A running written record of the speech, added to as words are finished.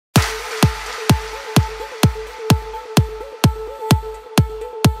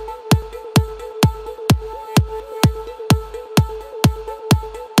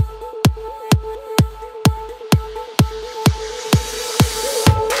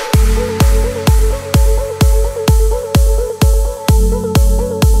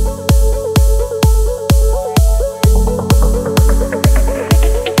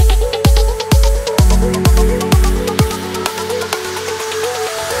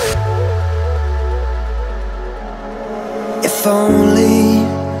If only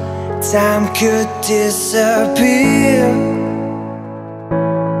time could disappear,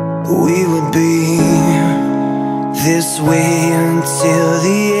 we would be this way until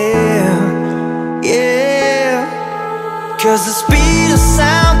the end, yeah. 'Cause the speed of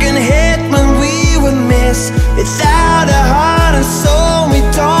sound can hit when we would miss. Without a heart and soul, we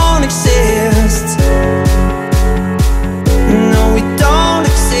don't exist. No, we don't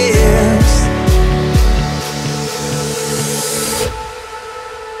exist.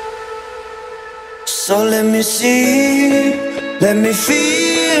 So let me see, let me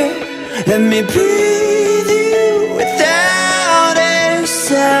feel, let me breathe you without a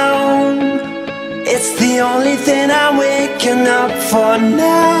sound. It's the only thing I'm waking up for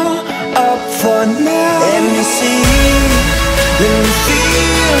now, up for now. Let me see, let me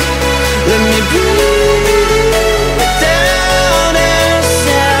feel, let me breathe you without a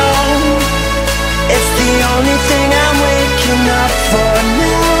sound. It's the only thing I'm waking up for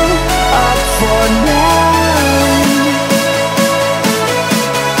now, up for now.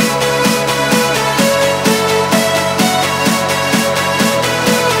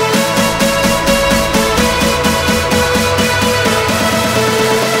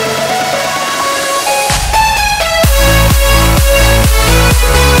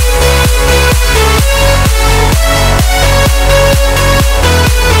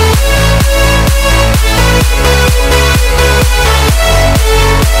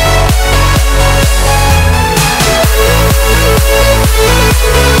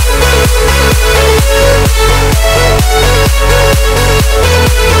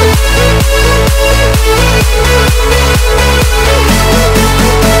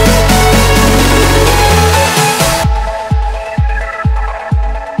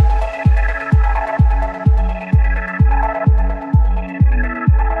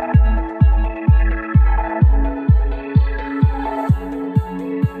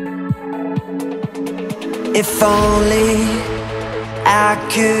 If only I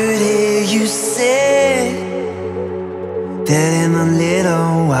could hear you say that in a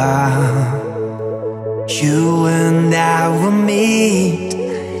little while you and I will meet,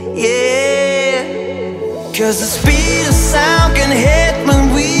 yeah. 'Cause the speed of sound can hit when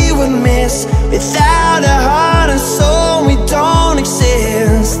we would miss. Without a heart and soul, we don't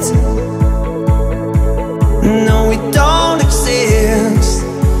exist. No, we don't exist.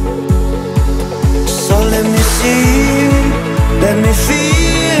 So let me see, let me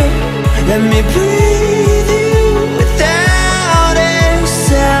feel, let me breathe you without a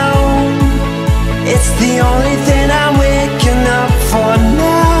sound. It's the only thing I'm waking up for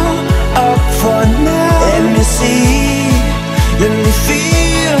now, up for now. Let me see, let me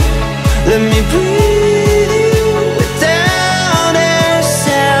feel, let me breathe you without a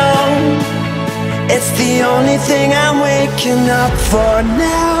sound. It's the only thing I'm waking up for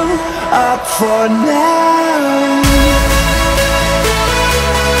now, up for now.